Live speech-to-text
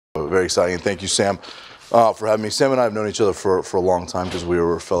Very exciting. Thank you, Sam, for having me. Sam and I have known each other for a long time because we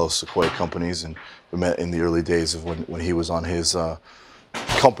were fellow Sequoia companies, and we met in the early days of when he was on his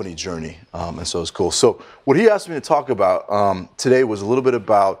company journey, and so it's cool. So what he asked me to talk about today was a little bit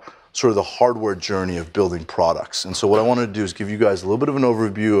about sort of the hardware journey of building products. And so what I wanted to do is give you guys a little bit of an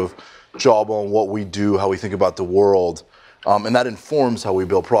overview of Jawbone, what we do, how we think about the world, and that informs how we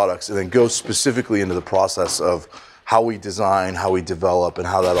build products, and then go specifically into the process of how we design, how we develop, and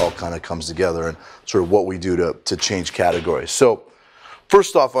how that all kind of comes together, and sort of what we do to change categories. So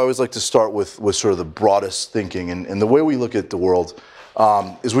first off, I always like to start with sort of the broadest thinking, and the way we look at the world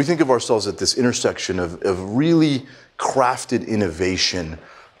is we think of ourselves at this intersection of really crafted innovation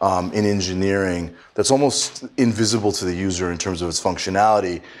in engineering that's almost invisible to the user in terms of its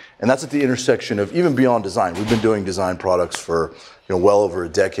functionality, and that's at the intersection of even beyond design. We've been doing design products for well over a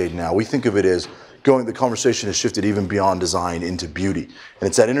decade now. We think of it as the conversation has shifted even beyond design into beauty, and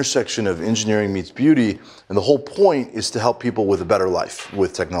it's that intersection of engineering meets beauty, and the whole point is to help people with a better life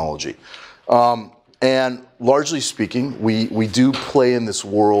with technology. And largely speaking, we do play in this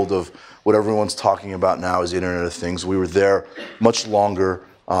world of what everyone's talking about now is the Internet of Things. We were there much longer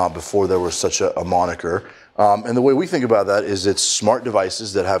before there was such a moniker. And the way we think about that is it's smart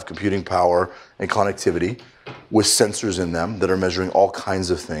devices that have computing power and connectivity with sensors in them that are measuring all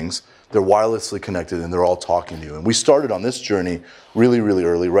kinds of things. They're wirelessly connected and they're all talking to you. And we started on this journey really, really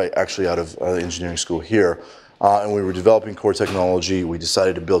early, right actually out of engineering school here. And we were developing core technology. We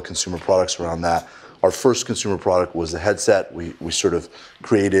decided to build consumer products around that. Our first consumer product was the headset. We sort of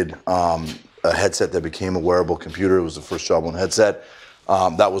created a headset that became a wearable computer. It was the first Jawbone headset.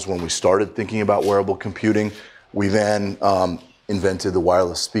 That was when we started thinking about wearable computing. We then invented the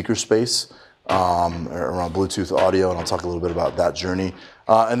wireless speaker space around Bluetooth audio, and I'll talk a little bit about that journey.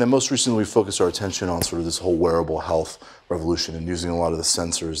 And then most recently, we focused our attention on sort of this whole wearable health revolution and using a lot of the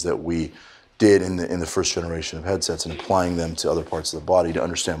sensors that we did in the first generation of headsets and applying them to other parts of the body to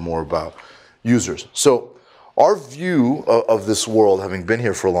understand more about users. So our view of this world, having been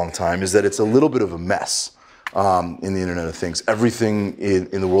here for a long time, is that it's a little bit of a mess in the Internet of Things. Everything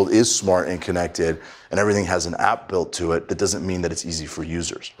in the world is smart and connected, and everything has an app built to it. That doesn't mean that it's easy for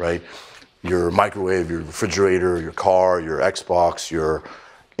users, right? Your microwave, your refrigerator, your car, your Xbox, your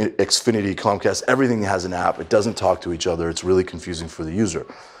Xfinity, Comcast, everything has an app. It doesn't talk to each other. It's really confusing for the user.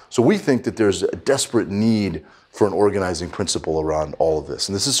 So we think that there's a desperate need for an organizing principle around all of this.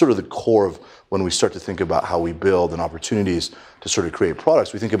 And this is sort of the core of when we start to think about how we build and opportunities to sort of create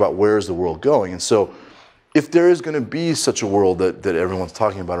products. We think about where is the world going. And so if there is going to be such a world that everyone's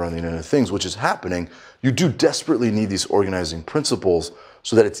talking about around the Internet of Things, which is happening, you do desperately need these organizing principles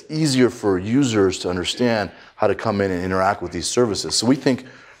so that it's easier for users to understand how to come in and interact with these services. So we think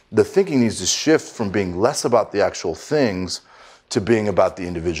the thinking needs to shift from being less about the actual things to being about the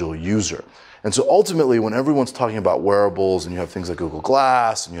individual user. And so ultimately, when everyone's talking about wearables, and you have things like Google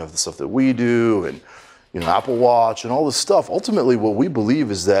Glass, and you have the stuff that we do, and Apple Watch, and all this stuff, ultimately what we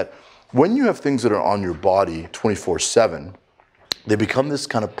believe is that when you have things that are on your body 24/7, they become this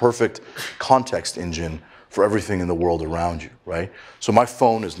kind of perfect context engine for everything in the world around you, right? So my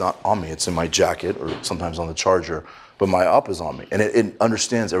phone is not on me, it's in my jacket or sometimes on the charger, but my app is on me. And it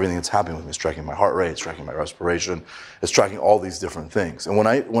understands everything that's happening with me. It's tracking my heart rate, it's tracking my respiration, it's tracking all these different things. And when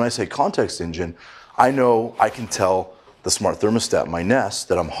I say context engine, I know I can tell the smart thermostat, my Nest,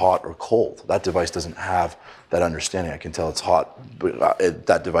 that I'm hot or cold. That device doesn't have that understanding. I can tell it's hot, but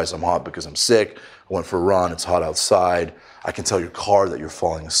that device I'm hot because I'm sick, I went for a run, it's hot outside. I can tell your car that you're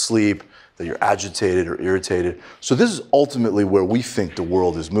falling asleep, that you're agitated or irritated. So this is ultimately where we think the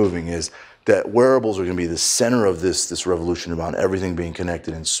world is moving, is that wearables are going to be the center of this revolution about everything being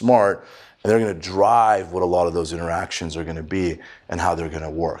connected and smart, and they're going to drive what a lot of those interactions are going to be and how they're going to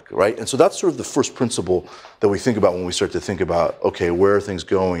work, right? And so that's sort of the first principle that we think about when we start to think about, okay, where are things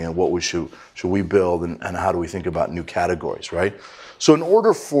going and what should we build, and how do we think about new categories, right? So in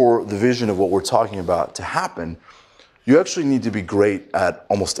order for the vision of what we're talking about to happen, you actually need to be great at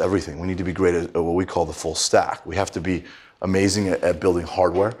almost everything. We need to be great at what we call the full stack. We have to be amazing at building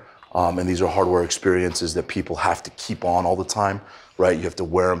hardware, and these are hardware experiences that people have to keep on all the time, right? You have to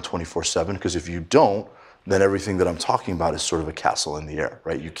wear them 24/7, because if you don't, then everything that I'm talking about is sort of a castle in the air,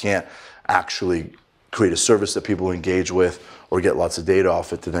 right? You can't actually create a service that people engage with or get lots of data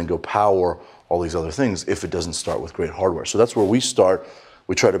off it to then go power all these other things if it doesn't start with great hardware. So that's where we start.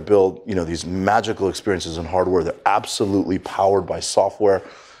 We try to build, these magical experiences in hardware that are absolutely powered by software.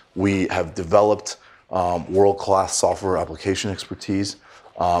 We have developed world-class software application expertise.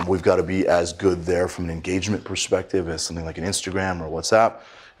 We've got to be as good there from an engagement perspective as something like an Instagram or WhatsApp.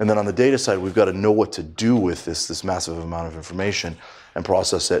 And then on the data side, we've got to know what to do with this massive amount of information. and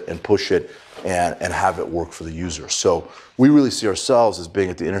process it and push it and have it work for the user. So we really see ourselves as being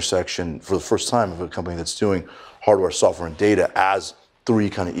at the intersection for the first time of a company that's doing hardware, software, and data as three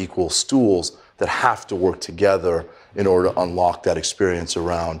kind of equal stools that have to work together in order to unlock that experience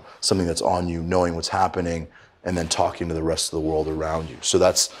around something that's on you, knowing what's happening, and then talking to the rest of the world around you. So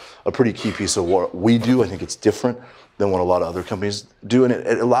that's a pretty key piece of what we do. I think it's different than what a lot of other companies do, and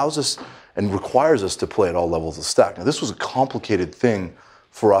it allows us and requires us to play at all levels of the stack. Now, this was a complicated thing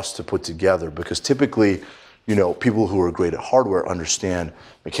for us to put together because typically, you know, people who are great at hardware understand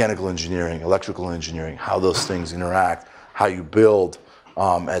mechanical engineering, electrical engineering, how those things interact, how you build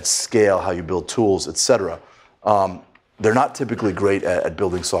at scale, how you build tools, etc. They're not typically great at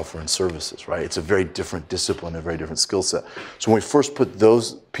building software and services, right? It's a very different discipline, a very different skill set. So when we first put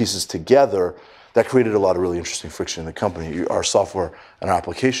those pieces together, that created a lot of really interesting friction in the company. Our software and our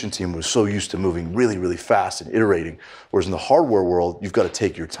application team was so used to moving really, really fast and iterating, whereas in the hardware world, you've got to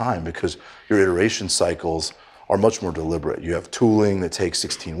take your time because your iteration cycles are much more deliberate. You have tooling that takes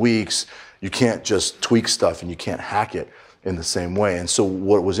 16 weeks. You can't just tweak stuff and you can't hack it in the same way. And so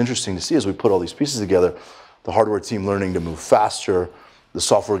what was interesting to see as we put all these pieces together, the hardware team learning to move faster, the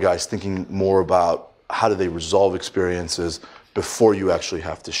software guys thinking more about how do they resolve experiences before you actually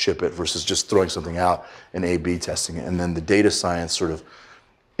have to ship it versus just throwing something out and A/B testing it. And then the data science sort of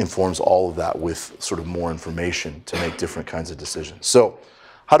informs all of that with sort of more information to make different kinds of decisions. So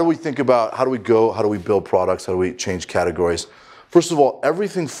how do we think about, how do we go, how do we build products, how do we change categories? First of all,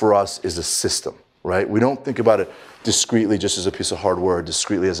 everything for us is a system, right? We don't think about it discretely just as a piece of hardware, or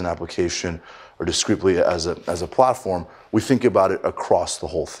discretely as an application, or discretely as a platform. We think about it across the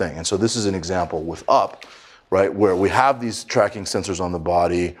whole thing. And so this is an example with Up, right, where we have these tracking sensors on the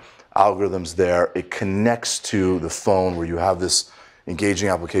body, algorithms there. It connects to the phone where you have this engaging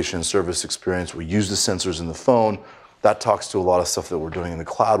application and service experience. We use the sensors in the phone. That talks to a lot of stuff that we're doing in the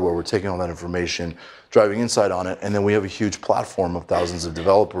cloud where we're taking all that information, driving insight on it, and then we have a huge platform of thousands of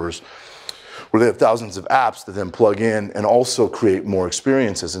developers where they have thousands of apps that then plug in and also create more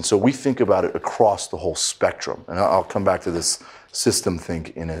experiences. And so we think about it across the whole spectrum. And I'll come back to this system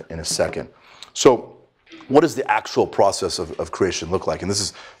think in a second. So what does the actual process of creation look like? And this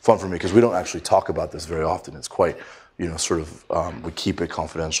is fun for me because we don't actually talk about this very often. It's quite, you know, sort of, we keep it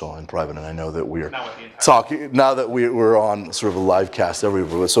confidential and private. And I know that we're talking, now that we're on sort of a live cast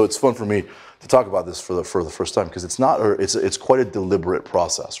everywhere. So it's fun for me to talk about this for the first time because it's not, or it's quite a deliberate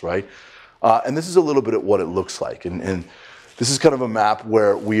process, right? And this is a little bit of what it looks like. And this is kind of a map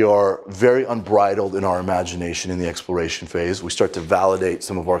where we are very unbridled in our imagination in the exploration phase. We start to validate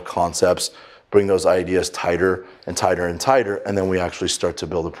some of our concepts, bring those ideas tighter and tighter and tighter, and then we actually start to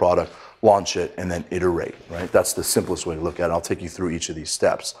build a product, launch it, and then iterate, right? That's the simplest way to look at it. I'll take you through each of these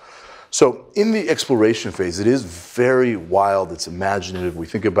steps. So in the exploration phase, it is very wild, it's imaginative. We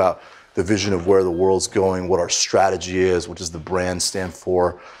think about the vision of where the world's going, what our strategy is, what does the brand stand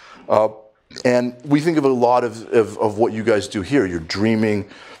for. And we think of a lot of what you guys do here. You're dreaming,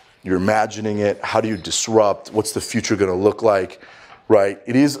 you're imagining it. How do you disrupt? What's the future going to look like? Right?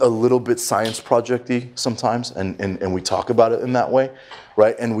 It is a little bit science project-y sometimes, and we talk about it in that way,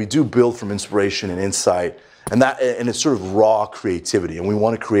 right? And we do build from inspiration and insight, and it's sort of raw creativity. And we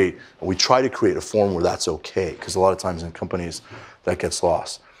want to create, and we try to create a form where that's okay, because a lot of times in companies that gets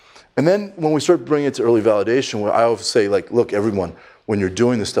lost. And then when we start bringing it to early validation, I always say, like, look, everyone, when you're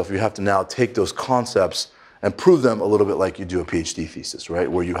doing this stuff, you have to now take those concepts and prove them a little bit like you do a PhD thesis, right?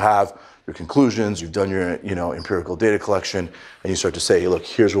 Where you have your conclusions, you've done your empirical data collection, and you start to say, hey, look,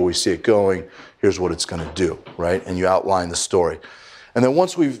 here's where we see it going, here's what it's going to do, right? And you outline the story. And then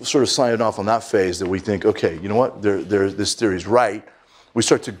once we've sort of signed off on that phase that we think, okay, you know what, this theory is right, we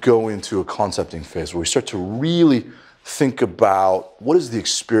start to go into a concepting phase where we start to really think about what is the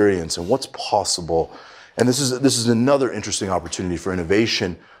experience and what's possible. And this is another interesting opportunity for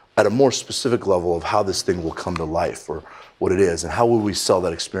innovation at a more specific level of how this thing will come to life or what it is and how would we sell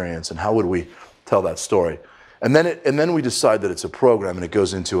that experience and how would we tell that story. And then we decide that it's a program and it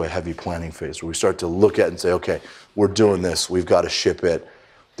goes into a heavy planning phase where we start to look at it and say, okay, we're doing this, we've got to ship it,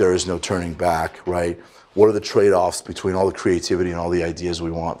 there is no turning back, right? What are the trade-offs between all the creativity and all the ideas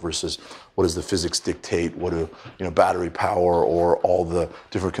we want versus what does the physics dictate, what do battery power or all the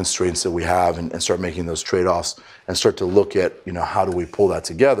different constraints that we have and start making those trade-offs and start to look at how do we pull that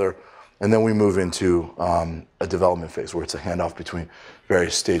together. And then we move into a development phase where it's a handoff between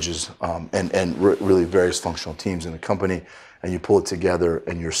various stages and really various functional teams in the company, and you pull it together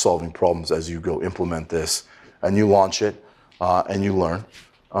and you're solving problems as you go implement this, and you launch it and you learn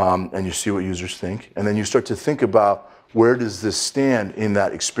and you see what users think, and then you start to think about where does this stand in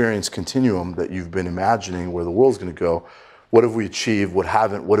that experience continuum that you've been imagining where the world's going to go What have we achieved? What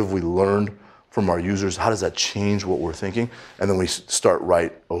haven't? What have we learned from our users? How does that change what we're thinking? And then we start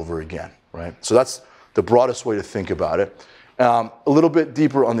right over again, right? So that's the broadest way to think about it. A little bit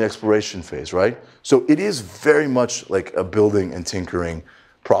deeper on the exploration phase, right? So it is very much like a building and tinkering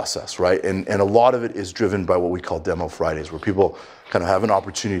process, right? And a lot of it is driven by what we call Demo Fridays, where people kind of have an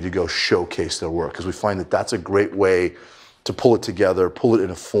opportunity to go showcase their work, because we find that that's a great way to pull it together, pull it in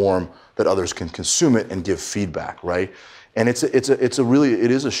a form that others can consume it and give feedback, right? And it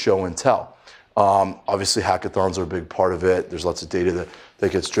is a show and tell. Obviously, hackathons are a big part of it. There's lots of data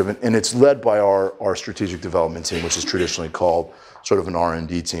that gets driven, and it's led by our strategic development team, which is traditionally called sort of an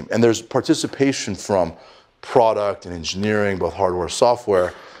R&D team. And there's participation from product and engineering, both hardware,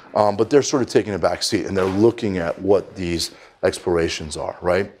 software, but they're sort of taking a back seat, and they're looking at what these explorations are,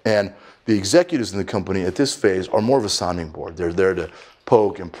 right? And the executives in the company at this phase are more of a sounding board. They're there to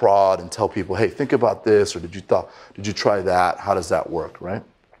poke and prod and tell people, hey, think about this, or did you try that? How does that work, right?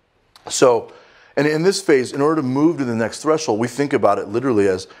 So, and in this phase, in order to move to the next threshold, we think about it literally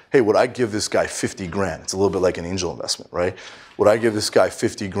as, hey, would I give this guy 50 grand? It's a little bit like an angel investment, right? Would I give this guy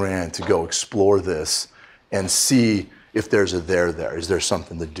 50 grand to go explore this and see if there's a there? Is there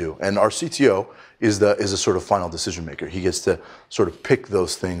something to do? And our CTO is a sort of final decision maker. He gets to sort of pick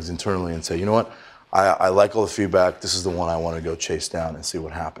those things internally and say, you know what? I like all the feedback. This is the one I want to go chase down and see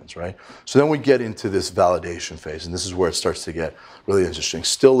what happens, right? So then we get into this validation phase, and this is where it starts to get really interesting.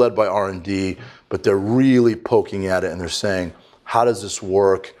 Still led by R&D, but they're really poking at it, and they're saying, how does this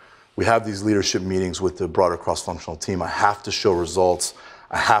work? We have these leadership meetings with the broader cross-functional team. I have to show results.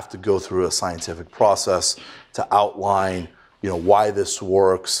 I have to go through a scientific process to outline, why this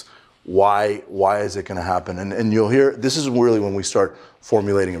works. Why is it going to happen? And you'll hear, this is really when we start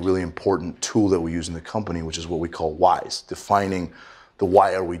formulating a really important tool that we use in the company, which is what we call whys, defining the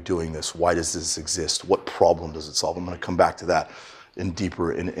why are we doing this? Why does this exist? What problem does it solve? I'm going to come back to that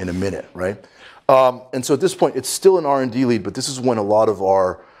deeper in a minute, right? And so at this point, it's still an R&D lead, but this is when a lot of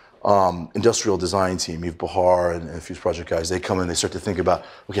our industrial design team, Yves Bahar and a few project guys, they come in, they start to think about,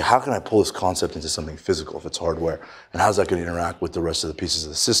 okay, how can I pull this concept into something physical if it's hardware? And how's that going to interact with the rest of the pieces of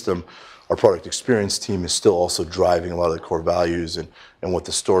the system? Our product experience team is still also driving a lot of the core values and what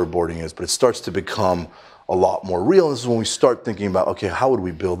the storyboarding is, but it starts to become a lot more real. And this is when we start thinking about, okay, how would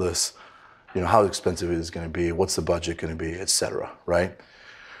we build this? How expensive it is going to be? What's the budget going to be, et cetera, right?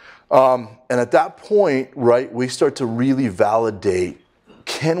 And at that point, right, we start to really validate,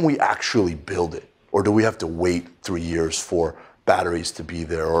 can we actually build it? Or do we have to wait 3 years for batteries to be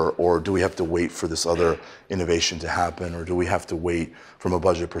there? Or do we have to wait for this other innovation to happen? Or do we have to wait from a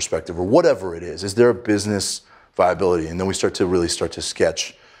budget perspective? Or whatever it is there a business viability? And then we start to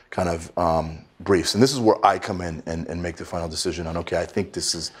sketch kind of briefs. And this is where I come in and make the final decision on, okay, I think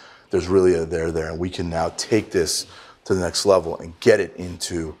there's really a there, and we can now take this to the next level and get it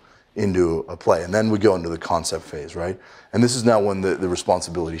into a play. And then we go into the concept phase, right? And this is now when the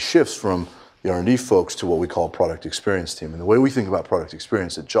responsibility shifts from the R&D folks to what we call product experience team. And the way we think about product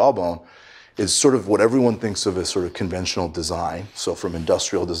experience at Jawbone is sort of what everyone thinks of as sort of conventional design. So from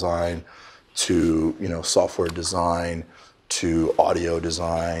industrial design to, software design to audio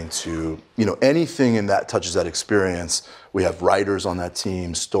design to, anything that touches that experience. We have writers on that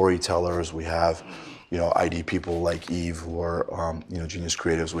team, storytellers. We have, ID people like Eve who are, genius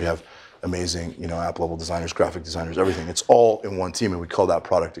creatives. We have amazing, app-level designers, graphic designers, everything. It's all in one team, and we call that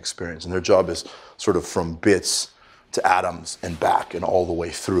product experience. And their job is sort of from bits to atoms and back and all the way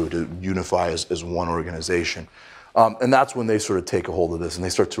through to unify as one organization. And that's when they sort of take a hold of this, and they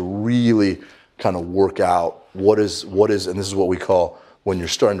start to really kind of work out what is, and this is what we call when you're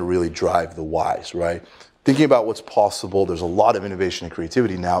starting to really drive the whys, right? Thinking about what's possible. There's a lot of innovation and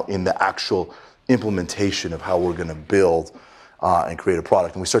creativity now in the actual implementation of how we're going to build and create a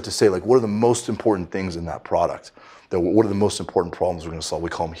product. And we start to say, like, what are the most important things in that product? What are the most important problems we're going to solve? We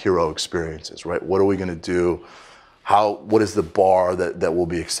call them hero experiences, right? What are we going to do? What is the bar that will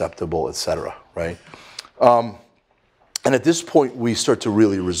be acceptable, et cetera, right? And at this point, we start to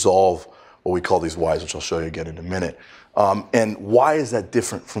really resolve what we call these whys, which I'll show you again in a minute. And why is that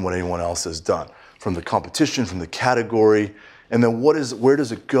different from what anyone else has done? From the competition, from the category, and then where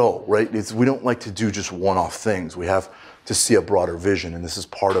does it go, right? We don't like to do just one-off things. We have to see a broader vision, and this is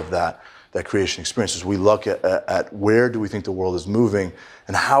part of that creation experience. Is we look at where do we think the world is moving,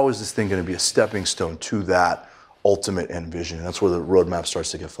 and how is this thing going to be a stepping stone to that ultimate end vision? And that's where the roadmap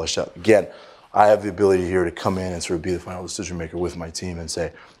starts to get fleshed out. Again, I have the ability here to come in and sort of be the final decision maker with my team and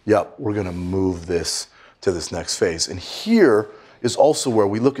say, yep, we're going to move this to this next phase. And here is also where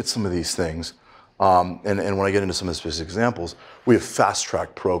we look at some of these things. And when I get into some of the specific examples, we have fast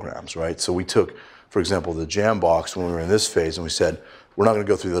track programs, right? So we took for example, the Jambox, when we were in this phase, and we said, we're not going to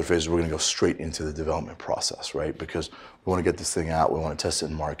go through the other phases, we're going to go straight into the development process, right? Because we want to get this thing out, we want to test it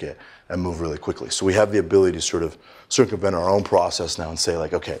in market, and move really quickly. So we have the ability to sort of circumvent our own process now and say,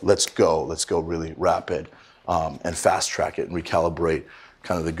 like, okay, let's go really rapid, and fast track it and recalibrate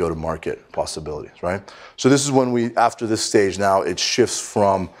kind of the go-to-market possibilities, right? So this is when we, after this stage now, it shifts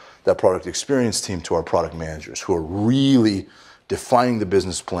from that product experience team to our product managers, who are really defining the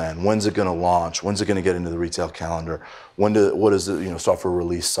business plan. When's it going to launch? When's it going to get into the retail calendar? What is the software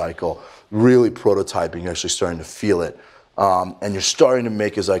release cycle? Really prototyping, actually starting to feel it. And you're starting to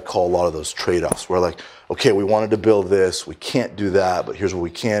make, as I call, a lot of those trade-offs. Where like, okay, we wanted to build this, we can't do that, but here's what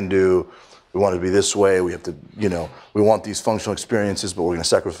we can do. We want it to be this way. We have to, we want these functional experiences, but we're going to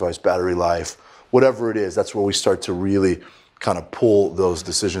sacrifice battery life. Whatever it is, that's where we start to really kind of pull those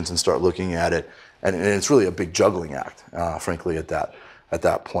decisions and start looking at it. And it's really a big juggling act, frankly, at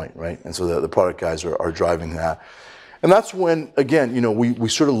that point, right? And so the product guys are driving that. And that's when, again, we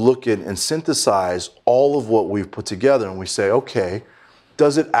sort of look at and synthesize all of what we've put together, and we say, okay,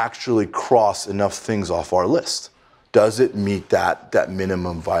 does it actually cross enough things off our list? Does it meet that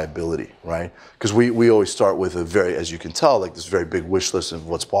minimum viability, right? Because we always start with a very, as you can tell, like this very big wish list of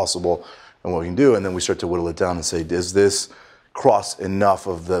what's possible and what we can do, and then we start to whittle it down and say, does this cross enough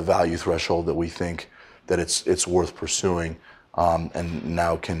of the value threshold that we think that it's worth pursuing, and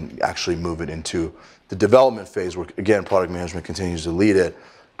now can actually move it into the development phase where, again, product management continues to lead it,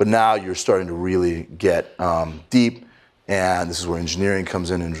 but now you're starting to really get deep, and this is where engineering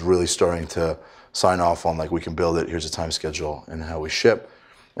comes in and is really starting to sign off on, like, we can build it, here's a time schedule and how we ship.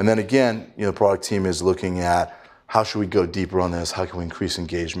 And then again, the product team is looking at how should we go deeper on this, how can we increase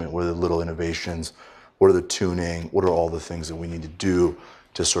engagement, what are the little innovations, what are the tuning, what are all the things that we need to do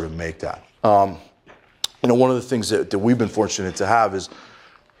to sort of make that. One of the things that we've been fortunate to have is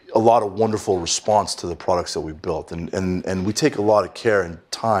a lot of wonderful response to the products that we built. And we take a lot of care and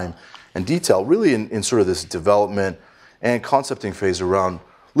time and detail really in sort of this development and concepting phase around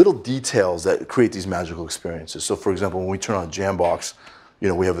little details that create these magical experiences. So for example, when we turn on a Jambox,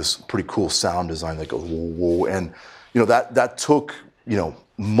 we have this pretty cool sound design that goes whoa, whoa, and that took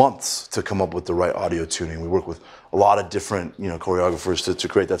months to come up with the right audio tuning. We work with a lot of different choreographers to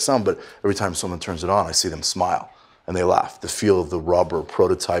create that sound, but every time someone turns it on, I see them smile and they laugh. The feel of the rubber,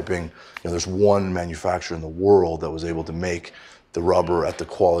 prototyping. There's one manufacturer in the world that was able to make the rubber at the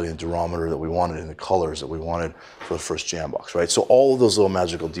quality and durometer that we wanted and the colors that we wanted for the first Jambox, right? So all of those little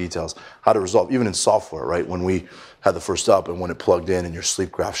magical details, how to resolve, even in software, right? When we had the first up and when it plugged in and your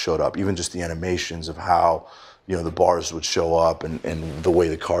sleep graph showed up, even just the animations of how the bars would show up and the way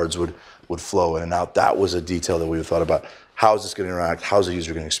the cards would flow in and out, that was a detail that we thought about. How is this going to interact? How is the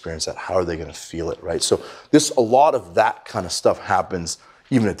user going to experience that? How are they going to feel it, right? So a lot of that kind of stuff happens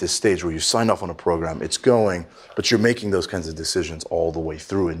even at this stage where you signed off on a program, it's going, but you're making those kinds of decisions all the way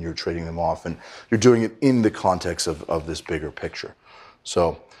through and you're trading them off and you're doing it in the context of this bigger picture.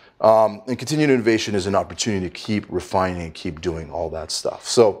 So, and continued innovation is an opportunity to keep refining and keep doing all that stuff.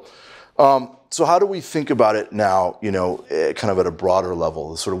 So, so how do we think about it now, kind of at a broader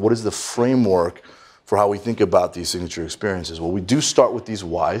level? Sort of what is the framework for how we think about these signature experiences? Well, we do start with these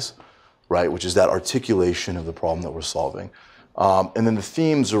whys, right, which is that articulation of the problem that we're solving. And then the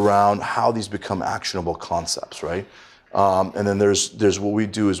themes around how these become actionable concepts, right? And then there's what we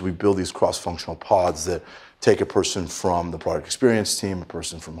do is we build these cross-functional pods that take a person from the product experience team, a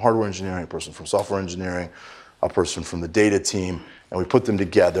person from hardware engineering, a person from software engineering, a person from the data team, and we put them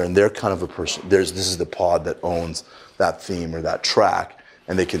together, and they're kind of a person. This is the pod that owns that theme or that track,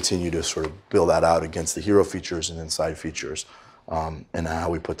 and they continue to sort of build that out against the hero features and then side features, and how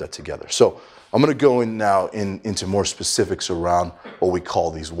we put that together. So I'm going to go in now into more specifics around what we call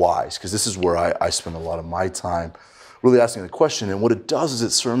these whys, because this is where I spend a lot of my time really asking the question. And what it does is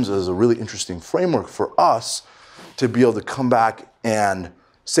it serves as a really interesting framework for us to be able to come back and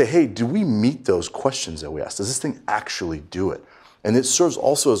say, hey, do we meet those questions that we asked? Does this thing actually do it? And it serves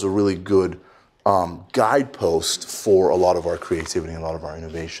also as a really good guidepost for a lot of our creativity and a lot of our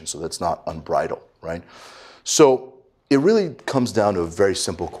innovation, so that's not unbridled, right? So it really comes down to a very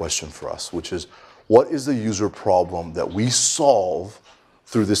simple question for us, which is, what is the user problem that we solve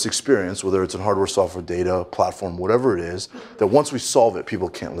through this experience, whether it's in hardware, software, data, platform, whatever it is, that once we solve it, people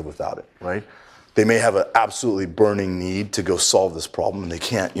can't live without it, right? They may have an absolutely burning need to go solve this problem and they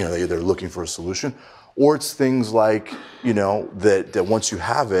can't, they're looking for a solution. Or it's things like, that once you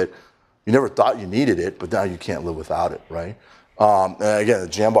have it, you never thought you needed it, but now you can't live without it, right? And again, the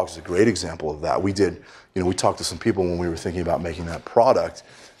Jambox is a great example of that. We did, we talked to some people when we were thinking about making that product,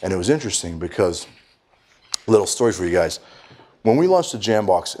 and it was interesting because, little story for you guys, When we launched the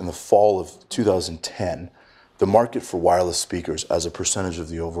Jambox in the fall of 2010, the market for wireless speakers as a percentage of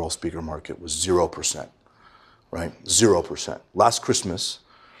the overall speaker market was 0%, right? 0%. Last Christmas,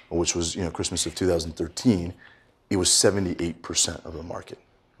 which was Christmas of 2013, it was 78% of the market,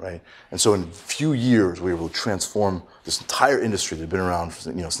 right? And so in a few years, we were able to transform this entire industry that had been around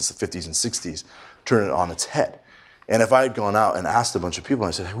since the 50s and 60s, turn it on its head. And if I had gone out and asked a bunch of people,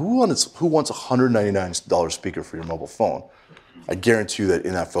 and I said, who wants a $199 speaker for your mobile phone? I guarantee you that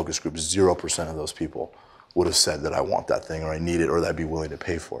in that focus group, 0% of those people would have said that I want that thing, or I need it, or that I'd be willing to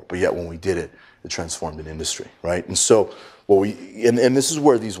pay for it. But yet when we did it, it transformed an industry, right? And so and this is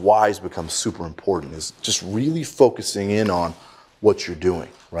where these whys become super important, is just really focusing in on what you're doing,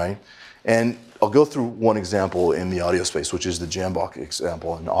 right? And I'll go through one example in the audio space, which is the Jambox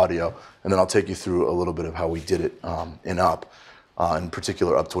example in audio, and then I'll take you through a little bit of how we did it in UP, in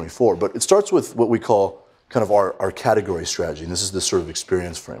particular UP 24. But it starts with what we call kind of our category strategy, and this is the sort of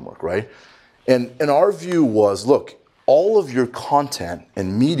experience framework, right? And our view was, look, all of your content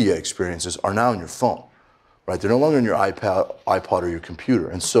and media experiences are now in your phone, right? They're no longer in your iPod or your computer.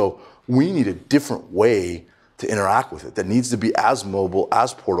 And so we need a different way to interact with it that needs to be as mobile,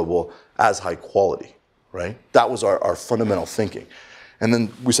 as portable, as high quality, right? That was our fundamental thinking. And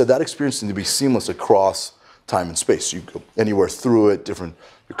then we said that experience needs to be seamless across time and space. You go anywhere through it, your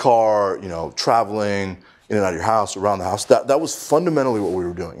car, traveling, in and out of your house, around the house. That was fundamentally what we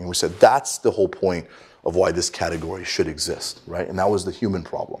were doing. And we said that's the whole point of why this category should exist, right? And that was the human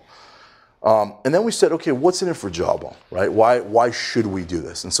problem. And then we said, okay, what's in it for Jawbone, right? Why should we do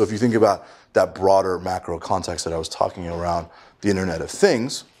this? And so if you think about that broader macro context that I was talking around the Internet of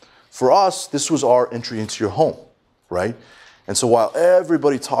Things, for us, this was our entry into your home, right? And so while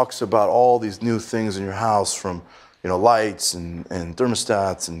everybody talks about all these new things in your house, from lights and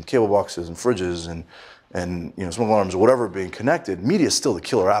thermostats and cable boxes and fridges and smoke alarms or whatever being connected, media is still the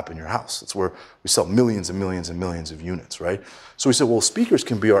killer app in your house. It's where we sell millions and millions and millions of units, right? So we said, well, speakers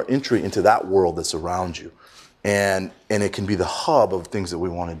can be our entry into that world that's around you. And it can be the hub of things that we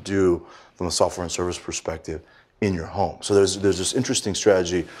want to do from a software and service perspective in your home. So there's this interesting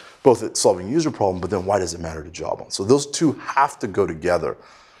strategy, both at solving a user problem, but then why does it matter to Jawbone? So those two have to go together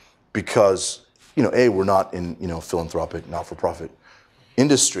because, A, we're not in, philanthropic, not-for-profit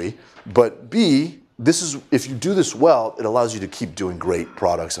industry, but B, if you do this well, it allows you to keep doing great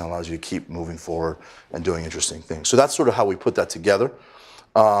products and allows you to keep moving forward and doing interesting things. So that's sort of how we put that together.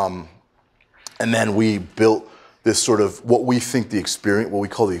 And then we built this sort of what we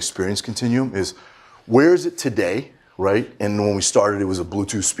call the experience continuum is, where is it today, right? And when we started, it was a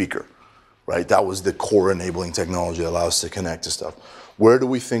Bluetooth speaker, right? That was the core enabling technology that allows us to connect to stuff. Where do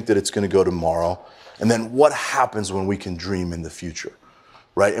we think that it's going to go tomorrow? And then what happens when we can dream in the future?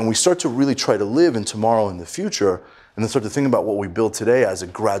 Right? And we start to really try to live in tomorrow and the future, and then start to think about what we build today as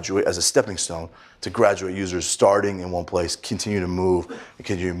a stepping stone to graduate users starting in one place, continue to move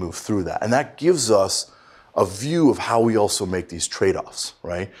through that. And that gives us a view of how we also make these trade-offs,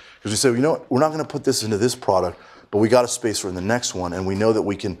 right? Because we say, we're not going to put this into this product, but we got a space for it in the next one, and we know that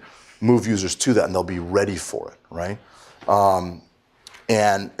we can move users to that, and they'll be ready for it, right?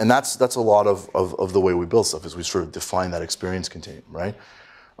 And that's a lot of the way we build stuff, is we sort of define that experience continuum, right?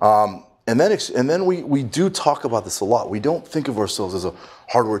 And then we do talk about this a lot. We don't think of ourselves as a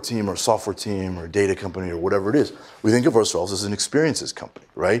hardware team or software team or data company or whatever it is. We think of ourselves as an experiences company,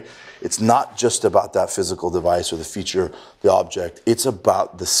 right? It's not just about that physical device or the feature, the object. It's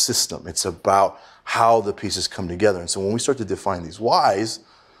about the system. It's about how the pieces come together. And so when we start to define these whys,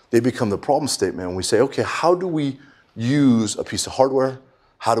 they become the problem statement. And we say, okay, how do we use a piece of hardware?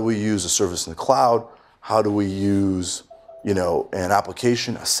 How do we use a service in the cloud? How do we use an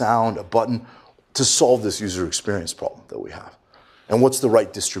application, a sound, a button, to solve this user experience problem that we have? And what's the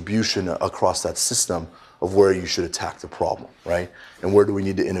right distribution across that system of where you should attack the problem, right? And where do we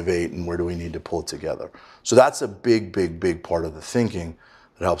need to innovate and where do we need to pull it together? So that's a big, big, big part of the thinking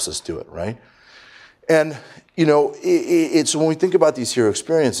that helps us do it, right? And, it's when we think about these hero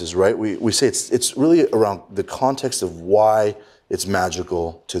experiences, right, we say it's really around the context of why it's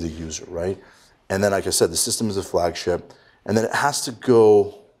magical to the user, right? And then, like I said, the system is a flagship. And then it has to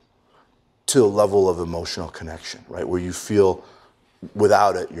go to a level of emotional connection, right? Where you feel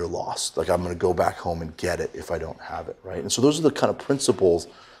without it, you're lost. Like, I'm going to go back home and get it if I don't have it, right? And so those are the kind of principles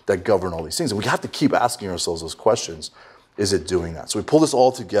that govern all these things. And we have to keep asking ourselves those questions. Is it doing that? So we pull this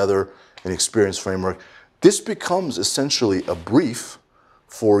all together in experience framework. This becomes essentially a brief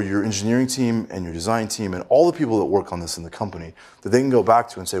for your engineering team and your design team and all the people that work on this in the company, that they can go back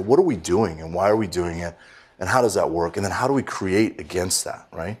to and say, what are we doing and why are we doing it? And how does that work? And then how do we create against that,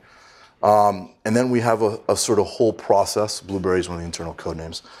 right? And then we have a sort of whole process. Blueberry is one of the internal code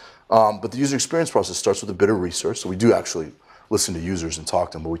names. But the user experience process starts with a bit of research. So we do actually listen to users and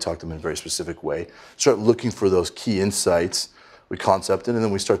talk to them, but we talk to them in a very specific way. Start looking for those key insights. We concept it, and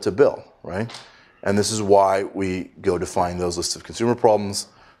then we start to build, right? And this is why we go define those lists of consumer problems,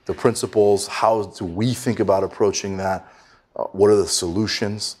 the principles, how do we think about approaching that, what are the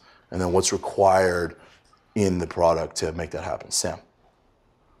solutions, and then what's required in the product to make that happen. Sam?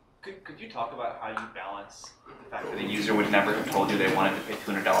 Could you talk about how you balance the fact that a user would never have told you they wanted to pay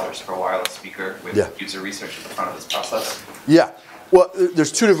 $200 for a wireless speaker with user research at the front of this process? Yeah. Well,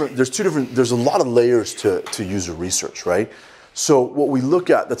 there's a lot of layers to user research, right? So what we look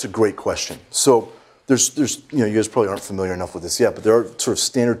at, that's a great question. So there's you guys probably aren't familiar enough with this yet, but there are sort of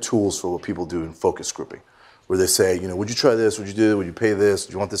standard tools for what people do in focus grouping, where they say, would you try this? Would you do it? Would you pay this?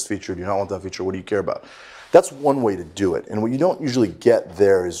 Do you want this feature? Do you not want that feature? What do you care about? That's one way to do it. And what you don't usually get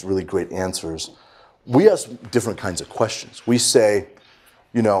there is really great answers. We ask different kinds of questions. We say,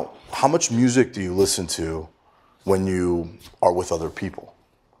 how much music do you listen to when you are with other people?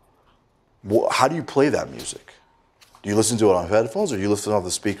 How do you play that music? Do you listen to it on headphones, or do you listen off the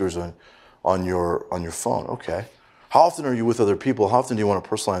speakers on your phone? Okay. How often are you with other people? How often do you want a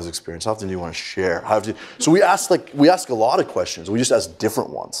personalized experience? How often do you want to share? So we ask a lot of questions. We just ask different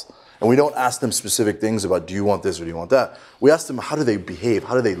ones. And we don't ask them specific things about, do you want this or do you want that? We ask them, how do they behave?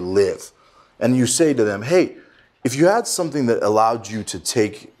 How do they live? And you say to them, hey, if you had something that allowed you to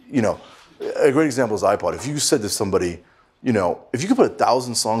take, a great example is iPod. If you said to somebody, if you could put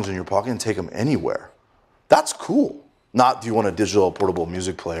 1,000 songs in your pocket and take them anywhere, that's cool. Not, do you want a digital portable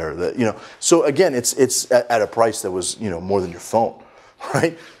music player that, so again, it's at a price that was, more than your phone,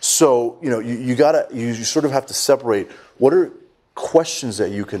 right? So, you sort of have to separate what are questions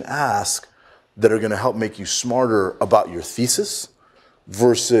that you can ask that are going to help make you smarter about your thesis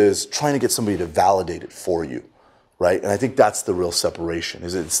versus trying to get somebody to validate it for you, right? And I think that's the real separation.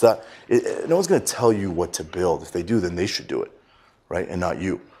 No one's going to tell you what to build. If they do, then they should do it, right? And not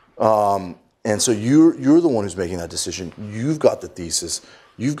you. And so you're the one who's making that decision. You've got the thesis.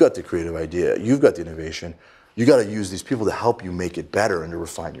 You've got the creative idea. You've got the innovation. You got to use these people to help you make it better and to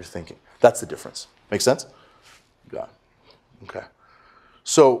refine your thinking. That's the difference. Make sense? Got it. Okay.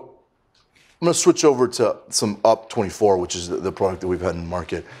 So I'm going to switch over to some Up24, which is the product that we've had in the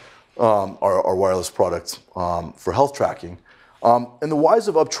market, our wireless product for health tracking. And the whys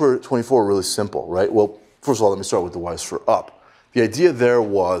of Up24 are really simple, right? Well, first of all, let me start with the whys for Up. The idea there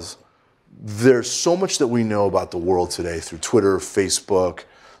was there's so much that we know about the world today through Twitter, Facebook,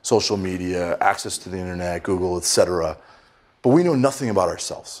 social media, access to the internet, Google, etc. But we know nothing about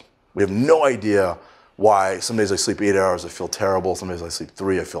ourselves. We have no idea why some days I sleep 8 hours, I feel terrible. Some days I sleep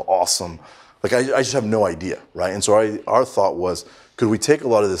 3, I feel awesome. Like I just have no idea, right? And so our thought was, could we take a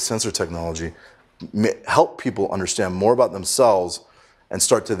lot of this sensor technology, help people understand more about themselves, and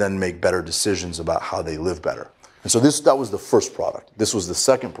start to then make better decisions about how they live better? And so that was the first product. This was the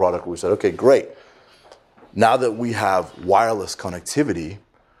second product where we said, okay, great. Now that we have wireless connectivity,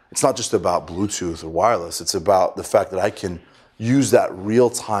 it's not just about Bluetooth or wireless, it's about the fact that I can use that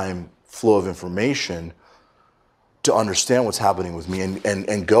real-time flow of information to understand what's happening with me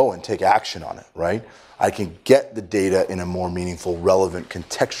and go and take action on it, right? I can get the data in a more meaningful, relevant,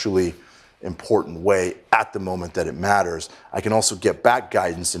 contextually important way at the moment that it matters. I can also get back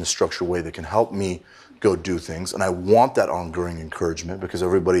guidance in a structured way that can help me go do things. And I want that ongoing encouragement because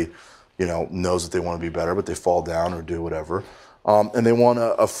everybody, knows that they want to be better, but they fall down or do whatever. And they want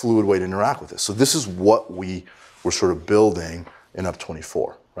a fluid way to interact with this. So this is what we were sort of building in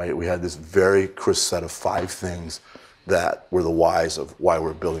Up24, right? We had this very crisp set of 5 things that were the whys of why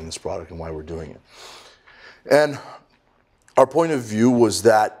we're building this product and why we're doing it. And our point of view was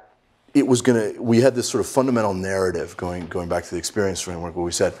that we had this sort of fundamental narrative going back to the experience framework where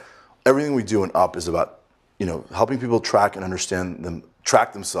we said, everything we do in Up is about, helping people track and understand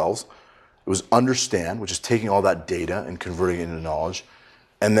track themselves. It was understand, which is taking all that data and converting it into knowledge.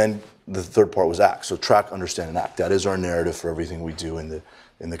 And then the third part was act. So track, understand, and act. That is our narrative for everything we do in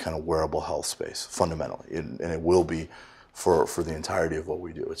the kind of wearable health space, fundamentally. And it will be for the entirety of what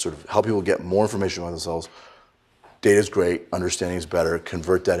we do. It's sort of help people get more information about themselves. Data is great, understanding is better,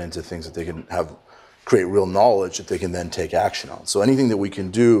 convert that into things that they can create real knowledge that they can then take action on. So anything that we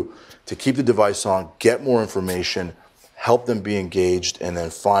can do to keep the device on, get more information, help them be engaged, and then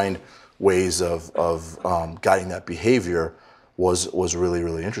find ways of guiding that behavior was really,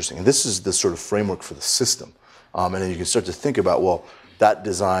 really interesting. And this is the sort of framework for the system. And then you can start to think about, well, that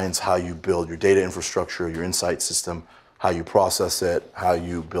designs how you build your data infrastructure, your insight system, how you process it, how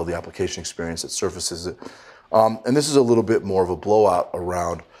you build the application experience that surfaces it. And this is a little bit more of a blowout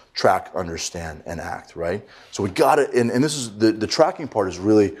around track, understand, and act, right? So we got it, and this is the tracking part is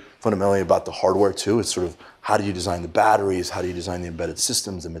really fundamentally about the hardware too. It's sort of how do you design the batteries, how do you design the embedded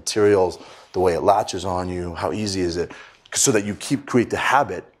systems, the materials, the way it latches on you, how easy is it, so that you create the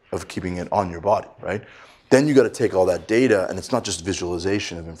habit of keeping it on your body, right? Then you got to take all that data, and it's not just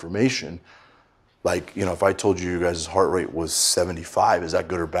visualization of information. Like, you know, if I told you guys' heart rate was 75, is that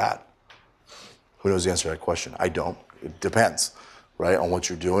good or bad? Who knows the answer to that question? I don't. It depends, right, on what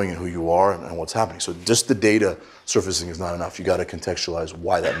you're doing and who you are and what's happening. So just the data surfacing is not enough. You got to contextualize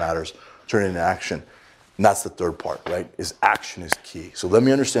why that matters, turn it into action. And that's the third part, right, is action is key. So let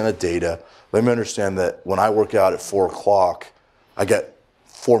me understand the data. Let me understand that when I work out at 4 o'clock, I get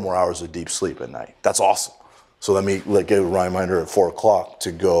 4 more hours of deep sleep at night. That's awesome. So let me give a reminder at 4 o'clock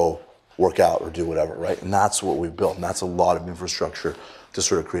to go work out or do whatever, right? And that's what we've built. And that's a lot of infrastructure to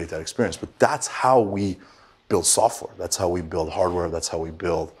sort of create that experience. But that's how we build software. That's how we build hardware. That's how we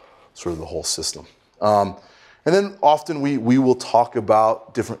build sort of the whole system. And then often we will talk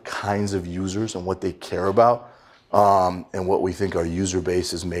about different kinds of users and what they care about, and what we think our user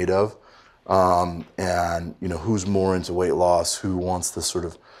base is made of. And you know, who's more into weight loss, who wants this sort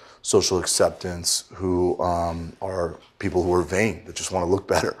of social acceptance, who are people who are vain, that just want to look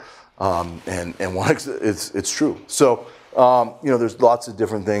better. And want, it's true. So, you know, there's lots of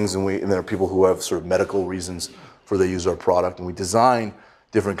different things, and there are people who have sort of medical reasons for they use our product, and we design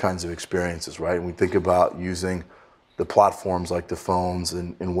different kinds of experiences, right? And we think about using the platforms like the phones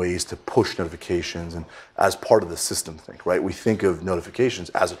in ways to push notifications and as part of the system think, right? We think of notifications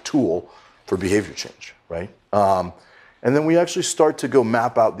as a tool for behavior change, right? And then we actually start to go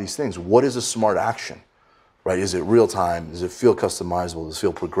map out these things. What is a smart action, right? Is it real time? Does it feel customizable? Does it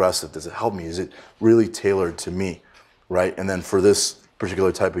feel progressive? Does it help me? Is it really tailored to me, right? And then for this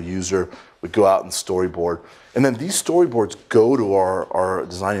particular type of user, we go out and storyboard. And then these storyboards go to our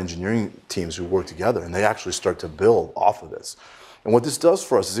design engineering teams who work together, and they actually start to build off of this. And what this does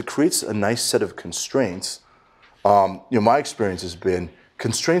for us is it creates a nice set of constraints. You know, my experience has been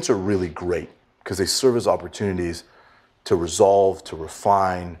constraints are really great because they serve as opportunities to resolve, to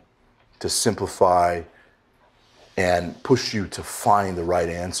refine, to simplify, and push you to find the right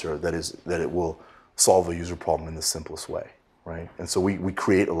answer that it will solve a user problem in the simplest way, right? And so we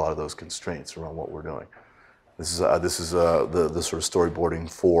create a lot of those constraints around what we're doing. This is the sort of storyboarding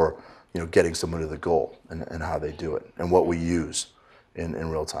for, you know, getting someone to the goal and how they do it and what we use in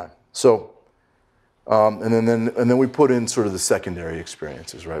real time. So and then we put in sort of the secondary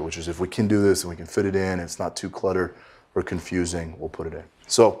experiences, right? Which is if we can do this and we can fit it in, it's not too cluttered or confusing, we'll put it in.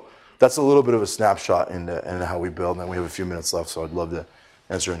 So that's a little bit of a snapshot into how we build. And we have a few minutes left, so I'd love to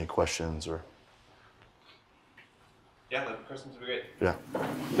answer any questions or. Yeah, the questions would be great. Yeah.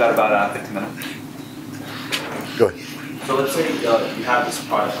 We've got about 15 minutes. Go ahead. So let's say you have this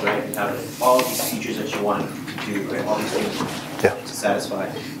product, right? You have all of these features that you want to do, right? All these things to satisfy,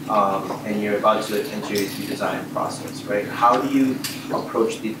 and you're about to enter the design process, right? How do you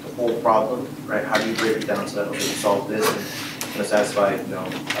approach the whole problem, right? How do you break it down so that, okay, solve this and it's going to satisfy, you know,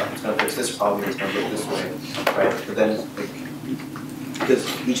 it's going to fix this problem, it's going to work this way, right? But then, like,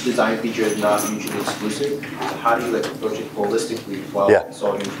 because each design feature is not mutually exclusive, so how do you like approach it holistically while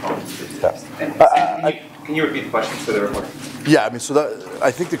solving these problems? Can you repeat the question for the recording? Yeah, I mean, so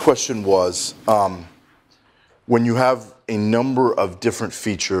I think the question was, when you have a number of different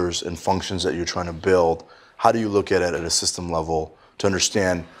features and functions that you're trying to build, how do you look at it at a system level to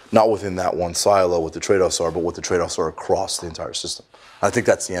understand, not within that one silo what the trade-offs are, but what the trade-offs are across the entire system? I think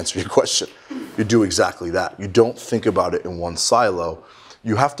that's the answer to your question. You do exactly that. You don't think about it in one silo.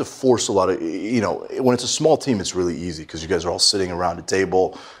 You have to force a lot of, you know, when it's a small team, it's really easy because you guys are all sitting around a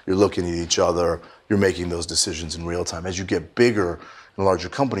table, you're looking at each other, you're making those decisions in real time. As you get bigger in a larger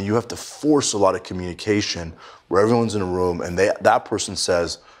company, you have to force a lot of communication where everyone's in a room and that person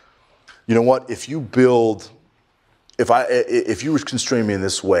says, you know what, if you build, if you constrain me in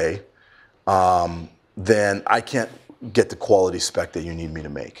this way, then I can't get the quality spec that you need me to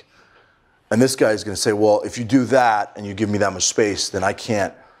make. And this guy is going to say, well, if you do that and you give me that much space, then I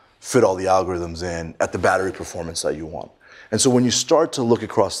can't fit all the algorithms in at the battery performance that you want. And so when you start to look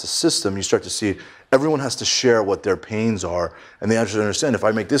across the system, you start to see everyone has to share what their pains are, and they actually understand if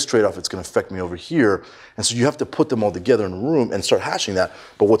I make this trade-off, it's going to affect me over here. And so you have to put them all together in a room and start hashing that.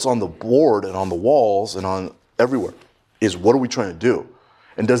 But what's on the board and on the walls and on everywhere is what are we trying to do?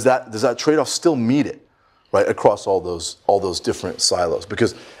 And does that trade-off still meet it? Right, across all those different silos,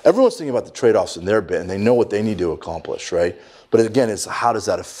 because everyone's thinking about the trade-offs in their bit and they know what they need to accomplish, right? But again, it's how does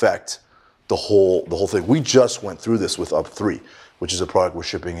that affect the whole thing? We just went through this with Up3, which is a product we're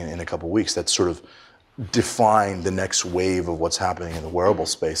shipping in a couple of weeks. That's sort of defined the next wave of what's happening in the wearable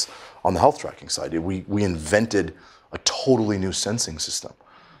space on the health tracking side. We invented a totally new sensing system,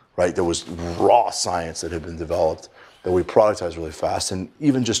 right? There was raw science that had been developed that we productized really fast, and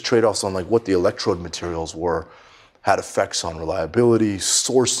even just trade-offs on like what the electrode materials were had effects on reliability,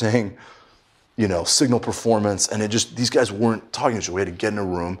 sourcing, you know, signal performance, and it just, these guys weren't talking to each other. We had to get in a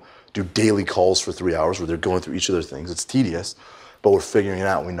room, do daily calls for 3 hours where they're going through each of their things. It's tedious, but we're figuring it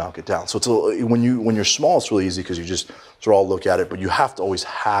out and we knock it down. So it's when you're small, it's really easy because you just sort of all look at it, but you have to always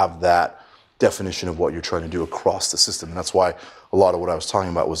have that definition of what you're trying to do across the system. And that's why a lot of what I was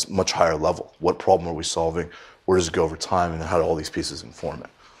talking about was much higher level. What problem are we solving? Where does it go over time? And then how do all these pieces inform it?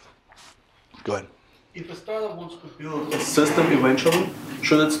 Go ahead. If a startup wants to build a system eventually,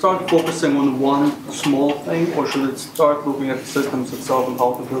 should it start focusing on one small thing, or should it start looking at the systems itself and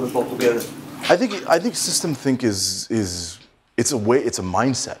how to build it all together? I think system think is it's a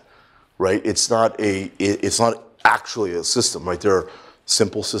mindset, right? It's not actually a system, right? There are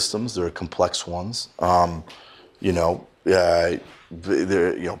simple systems, there are complex ones.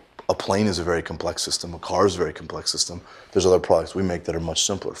 A plane is a very complex system. A car is a very complex system. There's other products we make that are much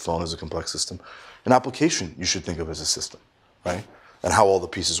simpler. Phone is a complex system. An application you should think of as a system, right? And how all the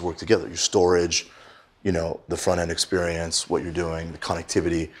pieces work together. Your storage, you know, the front end experience, what you're doing, the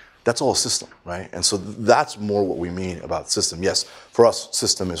connectivity. That's all a system, right? And so that's more what we mean about system. Yes, for us,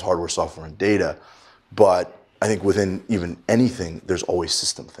 system is hardware, software, and data. But I think within even anything, there's always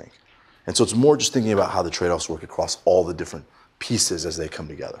system think. And so it's more just thinking about how the trade-offs work across all the different pieces as they come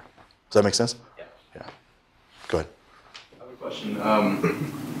together. Does that make sense? Yeah. Yeah. Go ahead. I have a question.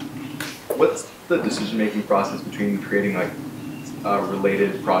 What's the decision-making process between creating like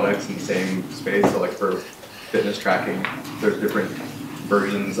related products in the same space? So like for fitness tracking, there's different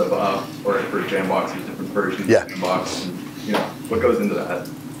versions of or for Jambox, there's different versions of Jambox. And, you know, what goes into that?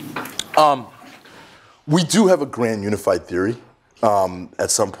 We do have a grand unified theory at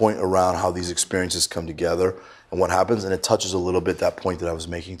some point around how these experiences come together and what happens, and it touches a little bit that point that I was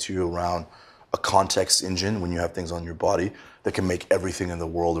making to you around a context engine when you have things on your body that can make everything in the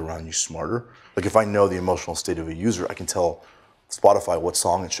world around you smarter. Like if I know the emotional state of a user, I can tell Spotify what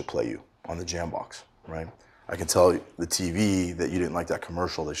song it should play you on the Jambox, right? I can tell the TV that you didn't like that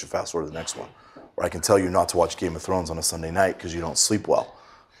commercial, they should fast forward to the next one. Or I can tell you not to watch Game of Thrones on a Sunday night because you don't sleep well,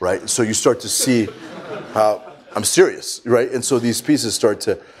 right? So you start to see how, I'm serious, right? And so these pieces start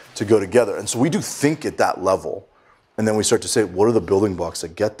to go together. And so we do think at that level, and then we start to say, what are the building blocks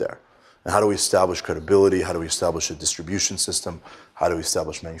that get there? And how do we establish credibility? How do we establish a distribution system? How do we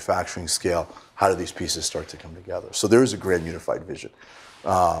establish manufacturing scale? How do these pieces start to come together? So there is a grand unified vision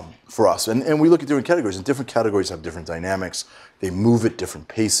for us. And we look at different categories, and different categories have different dynamics. They move at different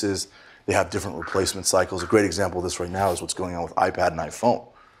paces. They have different replacement cycles. A great example of this right now is what's going on with iPad and iPhone.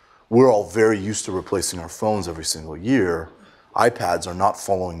 We're all very used to replacing our phones every single year. iPads are not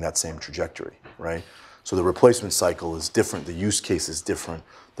following that same trajectory, right? So the replacement cycle is different, the use case is different,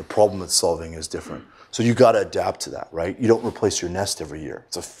 the problem it's solving is different. So you gotta adapt to that, right? You don't replace your Nest every year.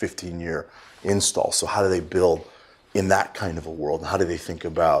 It's a 15-year install. So how do they build in that kind of a world? And how do they think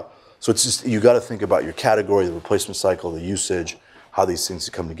about, so it's just, you gotta think about your category, the replacement cycle, the usage, how these things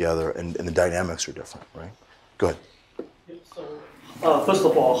come together, and the dynamics are different, right? Go ahead. First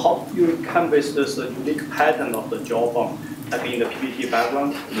of all, how you canvas this unique pattern of the job like in the PPT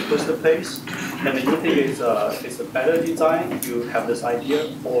background in the first place, and you think it's a better design, you have this idea,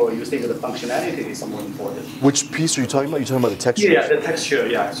 or you think the functionality is more important? Which piece are you talking about? You're talking about the texture? Yeah, the texture,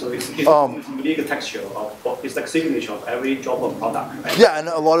 yeah. So it's unique texture it's like signature of every job product, right? Yeah, and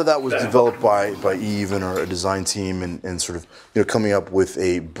a lot of that was developed by Eve and our design team and sort of coming up with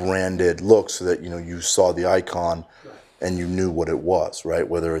a branded look so that you saw the icon and you knew what it was, right?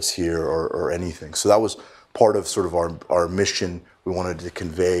 Whether it's here or anything. So that was part of sort of our mission. We wanted to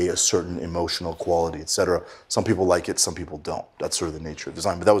convey a certain emotional quality, et cetera. Some people like it, some people don't. That's sort of the nature of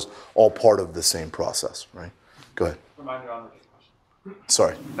design. But that was all part of the same process, right? Go ahead. Reminder on the question.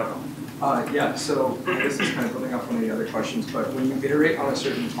 Sorry. Yeah, so this is kind of building up one of the other questions, but when you iterate on a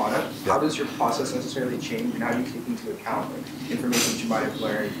certain product, how does your process necessarily change, and how do you take into account information that you might have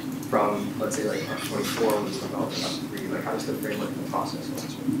learned from, let's say, like 24 when you developed an 3? Like, how does the framework and the process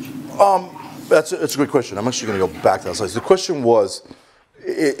change? That's a great question. I'm actually going to go back to that slide. The question was,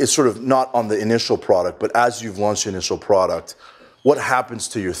 it's sort of not on the initial product, but as you've launched the initial product, what happens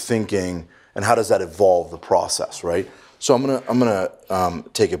to your thinking, and how does that evolve the process, right? So I'm gonna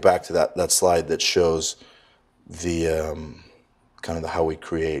take it back to that slide that shows the kind of the how we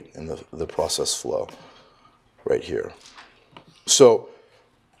create and the process flow right here. So,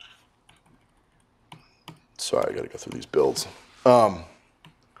 sorry, I got to go through these builds.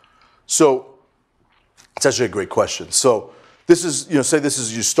 So It's actually a great question. So this is, say this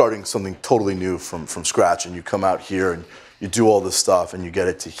is you starting something totally new from scratch, and you come out here and you do all this stuff and you get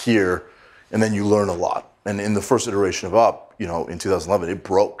it to here, and then you learn a lot. And in the first iteration of Up, in 2011, it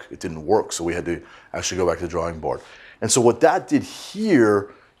broke. It didn't work, so we had to actually go back to the drawing board. And so what that did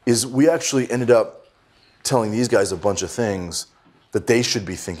here is we actually ended up telling these guys a bunch of things that they should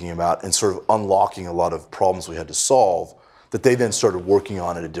be thinking about and sort of unlocking a lot of problems we had to solve that they then started working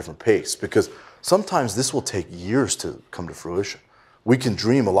on at a different pace. Because sometimes this will take years to come to fruition. We can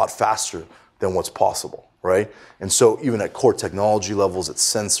dream a lot faster than what's possible, right? And so even at core technology levels, at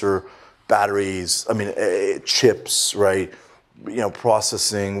sensor, batteries, chips, right?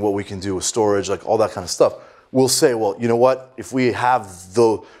 Processing, what we can do with storage, like all that kind of stuff. We'll say, well, you know what? If we have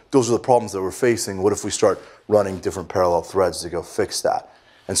those are the problems that we're facing, what if we start running different parallel threads to go fix that?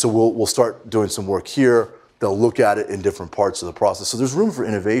 And so we'll start doing some work here. They'll look at it in different parts of the process. So there's room for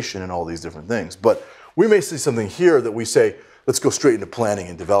innovation in all these different things. But we may see something here that we say, let's go straight into planning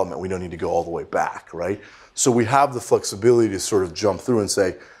and development. We don't need to go all the way back, right? So we have the flexibility to sort of jump through and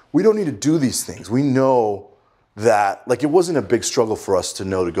say, we don't need to do these things. We know that, like, it wasn't a big struggle for us to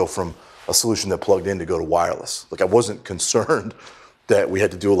know to go from a solution that plugged in to go to wireless. Like, I wasn't concerned that we had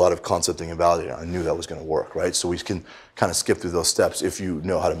to do a lot of concepting and validating. I knew that was going to work, right? So we can kind of skip through those steps if you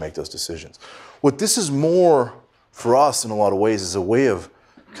know how to make those decisions. What this is more for us in a lot of ways is a way of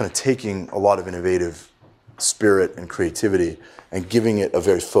kind of taking a lot of innovative spirit and creativity and giving it a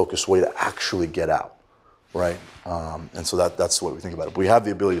very focused way to actually get out, right? And so that's the way we think about it. But we have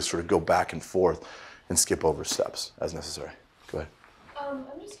the ability to sort of go back and forth and skip over steps as necessary. Go ahead. I'm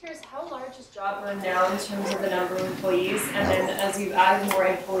just curious, how large is JobRun now in terms of the number of employees? And then as you add more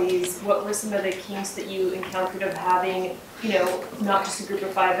employees, what were some of the kinks that you encountered of having, not just a group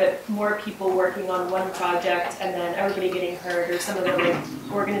of 5, but more people working on one project and then everybody getting heard, or some of the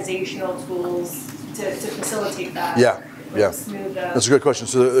organizational tools to facilitate that? Yeah. That's a great question.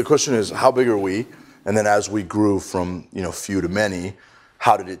 So the question is, how big are we? And then as we grew from few to many,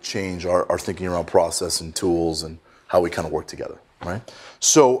 how did it change our thinking around process and tools and how we kind of work together, right?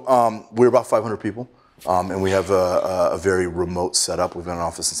 So we're about 500 people, and we have a very remote setup. We've got an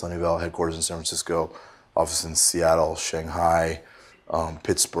office in Sunnyvale, headquarters in San Francisco, office in Seattle, Shanghai,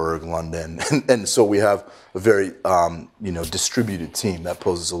 Pittsburgh, London, and so we have a very distributed team that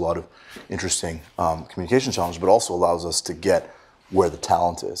poses a lot of interesting communication challenges, but also allows us to get where the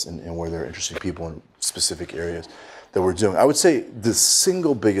talent is and where there are interesting people in specific areas that we're doing. I would say the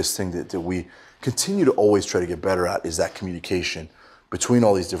single biggest thing that we continue to always try to get better at is that communication between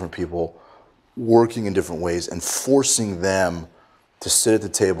all these different people working in different ways and forcing them to sit at the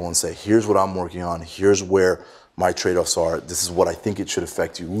table and say, here's what I'm working on, here's where my trade-offs are, this is what I think it should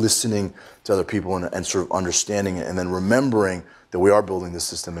affect you, listening to other people and sort of understanding it, and then remembering that we are building this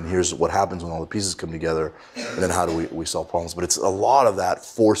system and here's what happens when all the pieces come together, and then how do we solve problems. But it's a lot of that,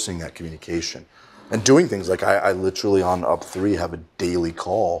 forcing that communication and doing things like I literally on Up 3 have a daily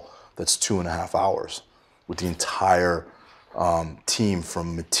call that's 2.5 hours with the entire team,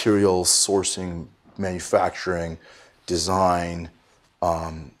 from materials, sourcing, manufacturing, design,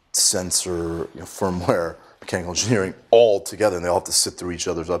 sensor, firmware, mechanical engineering, all together, and they all have to sit through each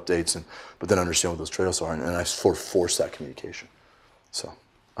other's updates, but then understand what those trade-offs are, and I sort of force that communication. So,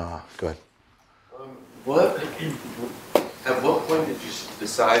 go ahead. At what point did you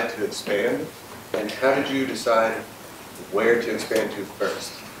decide to expand, and how did you decide where to expand to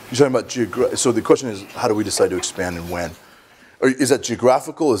first? You're talking about so the question is, how do we decide to expand and when? Or is that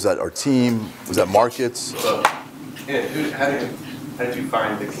geographical? Is that our team? Is that markets? And how did you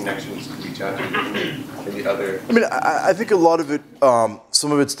find the connections to reach out to maybe other? I think a lot of it,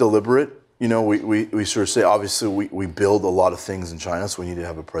 some of it's deliberate. We sort of say, obviously, we build a lot of things in China, so we need to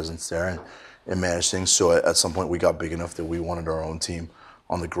have a presence there and manage things. So at some point, we got big enough that we wanted our own team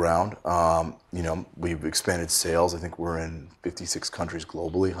on the ground. We've expanded sales. I think we're in 56 countries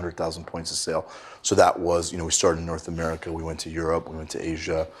globally, 100,000 points of sale. So that was, we started in North America, we went to Europe, we went to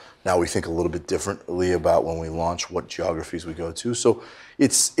Asia. Now we think a little bit differently about when we launch, what geographies we go to. So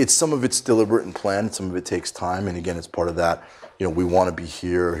it's some of it's deliberate and planned, some of it takes time. And again, it's part of that, we want to be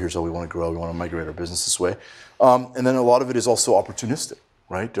here, here's how we want to grow, we want to migrate our business this way. And then a lot of it is also opportunistic,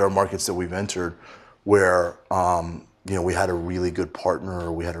 right? There are markets that we've entered where, we had a really good partner,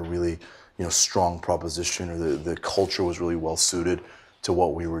 or we had a really, strong proposition, or the culture was really well suited to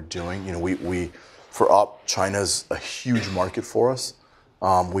what we were doing. For Up, China's a huge market for us.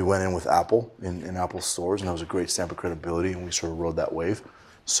 We went in with Apple in Apple stores, and that was a great stamp of credibility, and we sort of rode that wave.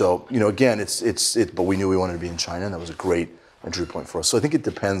 So, again, but we knew we wanted to be in China, and that was a great entry point for us. So I think it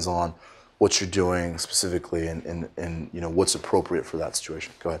depends on what you're doing specifically and what's appropriate for that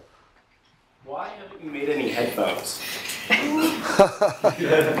situation. Go ahead. Why haven't you made any headphones?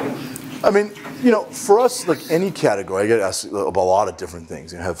 I mean, you know, for us, like any category, I get asked about a lot of different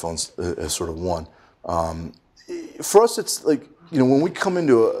things. You know, headphones is sort of one. For us, it's like, you know, when we come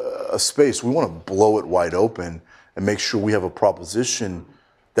into a space, we want to blow it wide open and make sure we have a proposition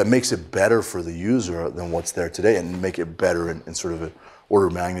that makes it better for the user than what's there today, and make it better in sort of an order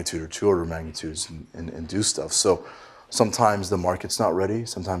of magnitude or 2 order of magnitudes and do stuff. So sometimes the market's not ready.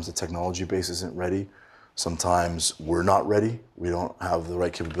 Sometimes the technology base isn't ready. Sometimes we're not ready. We don't have the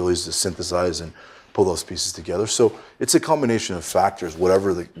right capabilities to synthesize and pull those pieces together. So it's a combination of factors,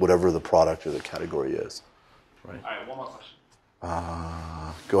 whatever the product or the category is. Right. All right, one more question.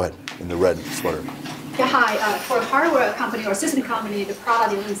 Go ahead, in the red sweater. Yeah, hi. For a hardware company or system company, the product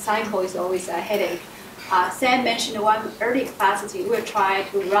development cycle is always a headache. Sam mentioned one early capacity. We'll try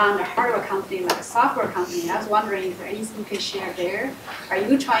to run a hardware company like a software company. I was wondering if there anything you can share there. Are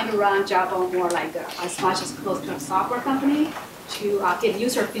you trying to run Java more like as much as close to a software company to get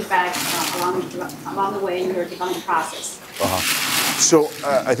user feedback along the way in your development process? So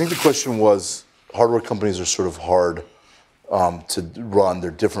I think the question was, hardware companies are sort of hard to run.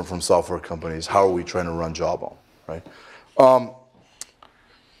 They're different from software companies. How are we trying to run Java, right?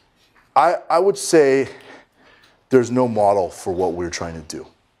 I would say there's no model for what we're trying to do.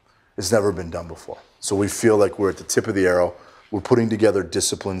 It's never been done before. So we feel like we're at the tip of the arrow. We're putting together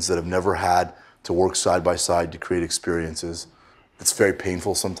disciplines that have never had to work side by side to create experiences. It's very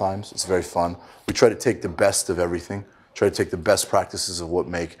painful sometimes. It's very fun. We try to take the best of everything, try to take the best practices of what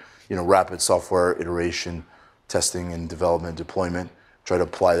make, you know, rapid software iteration, testing and development, deployment, try to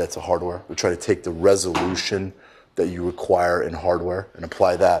apply that to hardware. We try to take the resolution that you require in hardware and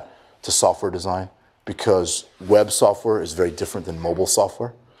apply that to software design, because web software is very different than mobile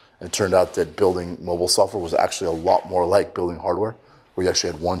software. And it turned out that building mobile software was actually a lot more like building hardware, where you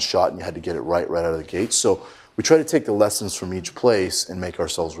actually had one shot and you had to get it right out of the gate. So we try to take the lessons from each place and make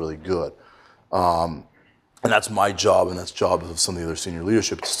ourselves really good. And that's my job, and that's the job of some of the other senior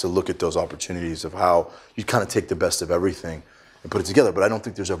leadership, is to look at those opportunities of how you kind of take the best of everything and put it together. But I don't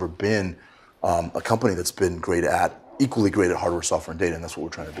think there's ever been a company that's been equally great at hardware, software, and data, and that's what we're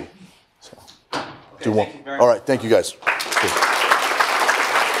trying to be. So, do one. All right, thank you guys. Cool.